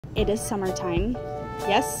It is summertime,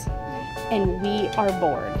 yes, and we are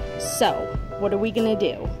bored. So, what are we gonna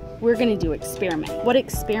do? We're gonna do experiment. What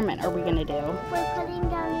experiment are we gonna do? We're putting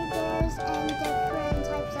gummy bears and different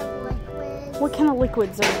types of liquids. What kind of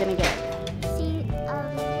liquids are we gonna get?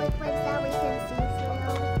 Liquids that we can see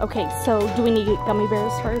through. Okay, so do we need gummy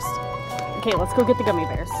bears first? Okay, let's go get the gummy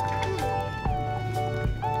bears.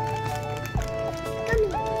 Gummy.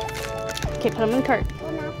 Okay, put them in the cart.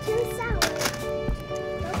 Well, not too sour.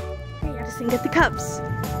 Hey, Addison, get the cups.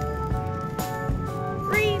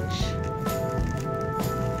 Reach.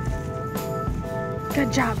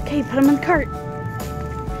 Good job. Okay, put them in the cart.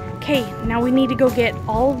 Okay, now we need to go get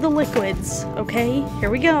all of the liquids. Okay, here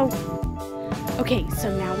we go. Okay, so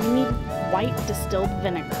now we need white distilled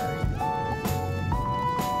vinegar.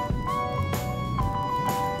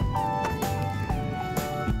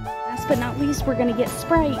 Last but not least, we're gonna get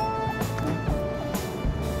Sprite.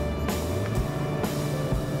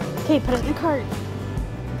 Okay, put it in the cart.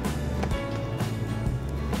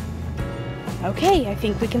 Okay, I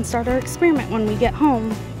think we can start our experiment when we get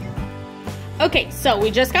home. Okay, so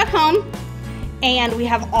we just got home and we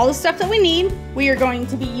have all the stuff that we need. We are going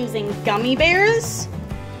to be using gummy bears,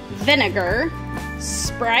 vinegar,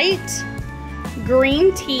 Sprite,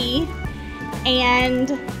 green tea, and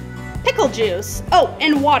pickle juice. Oh,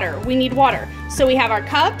 and water. We need water. So we have our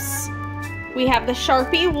cups. We have the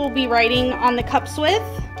Sharpie we'll be writing on the cups with.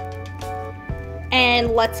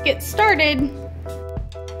 And let's get started.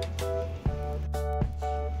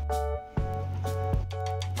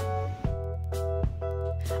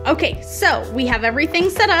 Okay, so we have everything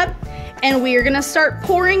set up and we are gonna start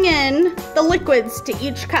pouring in the liquids to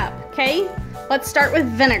each cup, okay? Let's start with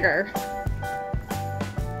vinegar.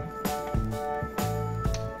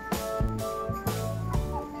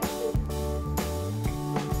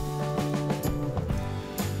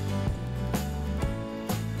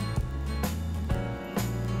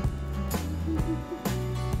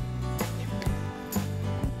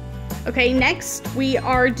 Okay, next we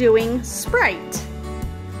are doing Sprite.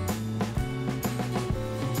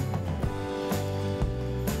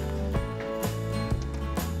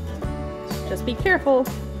 Just be careful.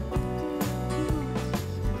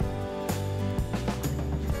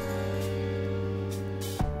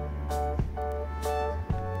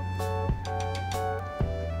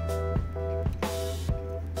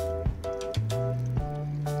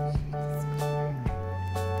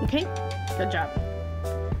 Okay, good job.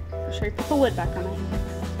 Make sure you put the lid back on it.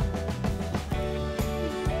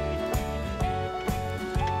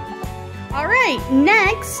 All right,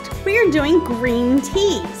 next we are doing green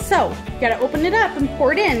tea. So, you gotta open it up and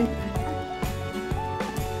pour it in.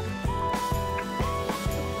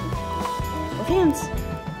 Both hands.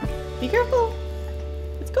 Be careful.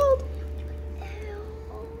 It's cold.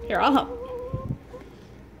 Here, I'll help.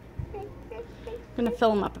 I'm gonna fill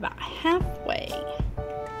them up about halfway.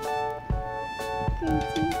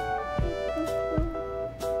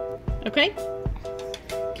 Okay?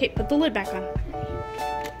 Okay, put the lid back on.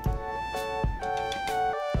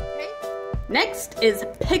 Next is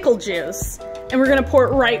pickle juice, and we're gonna pour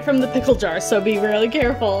it right from the pickle jar, so be really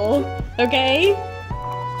careful, okay?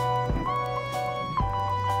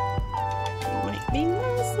 Might be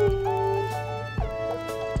messy.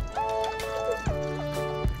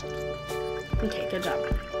 Okay, good job.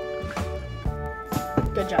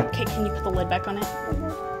 Good job. Okay, can you put the lid back on it?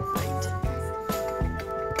 Great.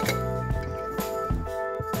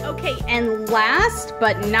 Okay, and last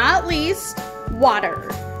but not least, water.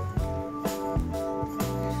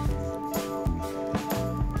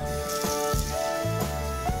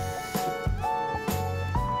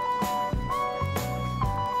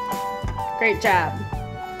 Great job.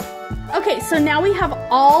 Okay, so now we have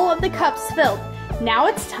all of the cups filled. Now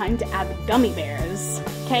it's time to add the gummy bears,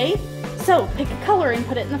 okay? So pick a color and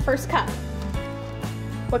put it in the first cup.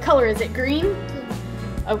 What color is it, green?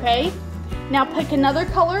 Okay. Now pick another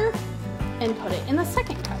color and put it in the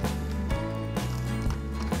second cup.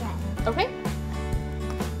 Okay?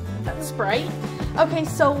 That's Sprite. Okay,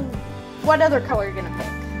 so what other color are you gonna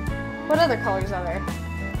pick? What other colors are there?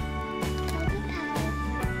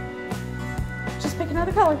 Just pick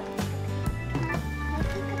another color.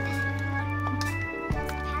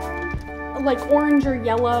 Like orange or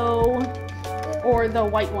yellow, or the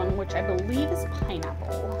white one, which I believe is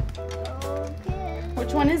pineapple. Okay.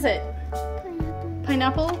 Which one is it?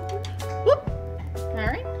 Pineapple? Whoop. All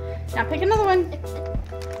right. Now pick another one.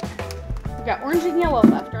 We got orange and yellow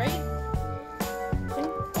left, right? Okay.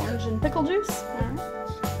 Orange and pickle juice. All right.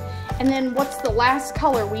 And then what's the last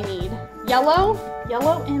color we need? Yellow?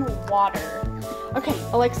 Yellow and water. Okay,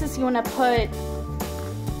 Alexis, you want to put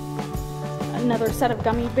another set of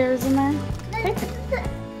gummy bears in there. Okay.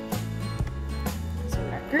 So we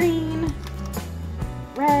got green,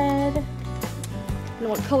 red. And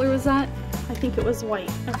what color was that? I think it was white.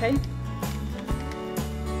 Okay.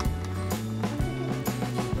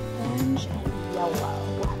 Orange and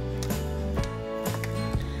yellow.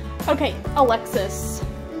 Okay, Alexis.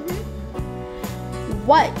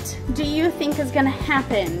 What do you think is going to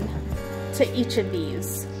happen to each of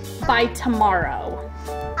these by tomorrow?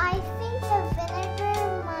 I think the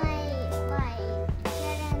vinegar might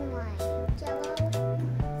get in like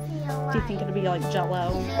Jello. Do you think it'll be like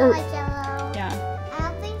Jello? Like Jello. Yeah. I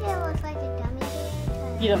don't think it looks like a gummy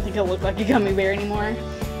bear. You don't think it'll look like a gummy bear anymore?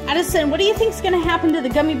 Addison, what do you think is going to happen to the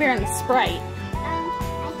gummy bear and the Sprite?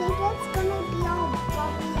 I think it's gonna be all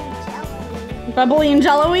bubbly and jello-y. Bubbly and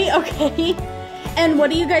jello-y? Okay. And what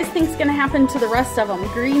do you guys think is going to happen to the rest of them?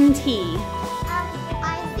 Green tea.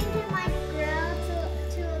 I think it might grow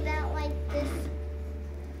to about like this.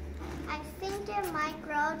 I think it might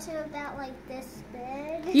grow to about like this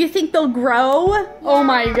big. You think they'll grow? Yeah. Oh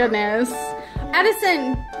my goodness.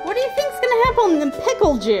 Addison, what do you think is going to happen to the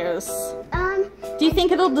pickle juice? Do you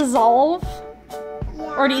think it'll dissolve?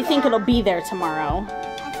 Yeah. Or do you think it'll be there tomorrow?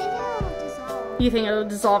 I think it'll dissolve. You think it'll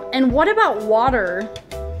dissolve? And what about water?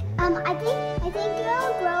 I think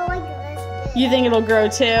it'll grow like this big. You think it'll grow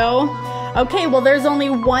too? Okay, well there's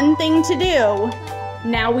only one thing to do.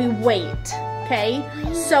 Now we wait, okay?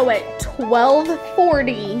 So at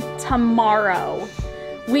 12:40 tomorrow,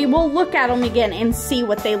 we will look at them again and see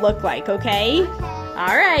what they look like, okay?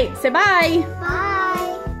 All right, say bye.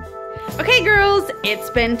 Bye. Okay, girls,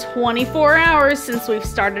 it's been 24 hours since we've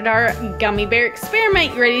started our gummy bear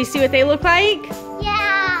experiment. You ready to see what they look like?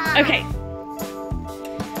 Yeah. Okay.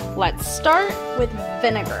 Let's start with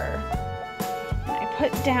vinegar. And I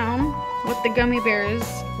put down what the gummy bears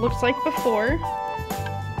looked like before.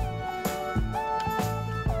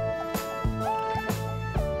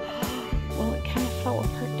 Well, it kind of fell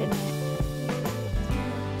apart, didn't it?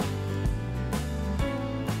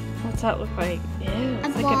 What's that look like? Ew,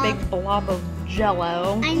 it's like a big blob of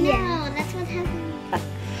Jello. I know, that's what happened.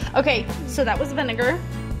 Okay, so that was vinegar.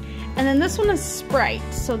 And then this one is Sprite.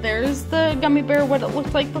 So there's the gummy bear, what it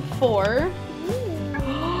looked like before.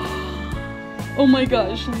 Oh my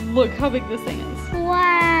gosh, look how big this thing is.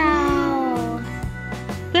 Wow.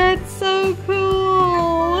 That's so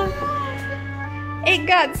cool. It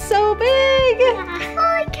got so big.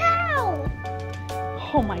 Holy cow.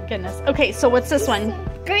 Oh my goodness. Okay, so what's this one?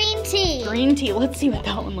 Green tea. Green tea. Let's see what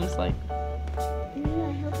that one looks like.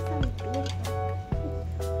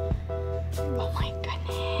 Oh my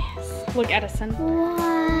goodness. Look, Addison.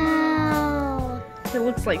 Wow. It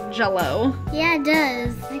looks like Jello. Yeah, it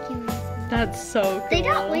does. That's so cool. They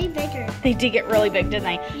got way bigger. They did get really big, didn't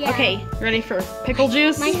they? Yeah. Okay, ready for pickle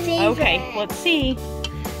juice? My favorite. Okay, let's see.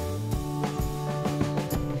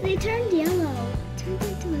 They turned yellow. Turned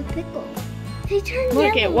into a pickle. They turned yellow.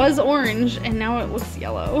 Look, it was orange and now it looks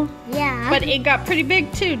yellow. Yeah. But it got pretty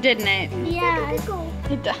big too, didn't it? Yeah. It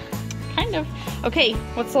kind of. Okay,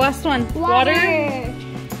 what's the last one? Water.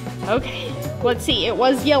 Okay, let's see. It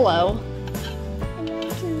was yellow. And then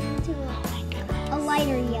it turned into a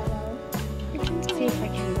lighter yellow. Let's see if I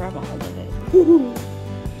can grab a hold of it.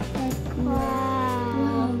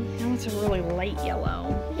 Wow. Now it's a really light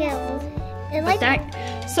yellow. Yeah.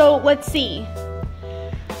 So let's see.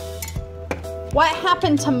 What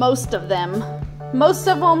happened to most of them? Most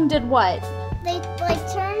of them did what? They like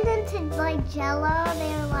turned into like Jello.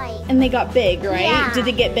 They were like. And they got big, right? Yeah. Did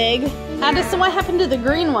they get big? Yeah. Addison, what happened to the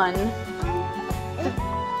green one? It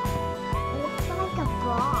looked like a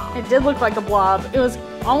blob. It did look like a blob. It was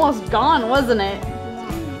almost gone, wasn't it?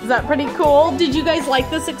 Is that pretty cool? Did you guys like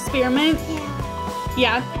this experiment? Yeah.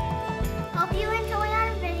 Yeah. Hope you enjoy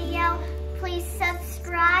our video. Please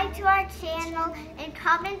subscribe to our channel and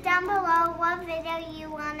comment down below what video you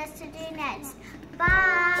want us to do next.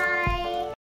 Bye.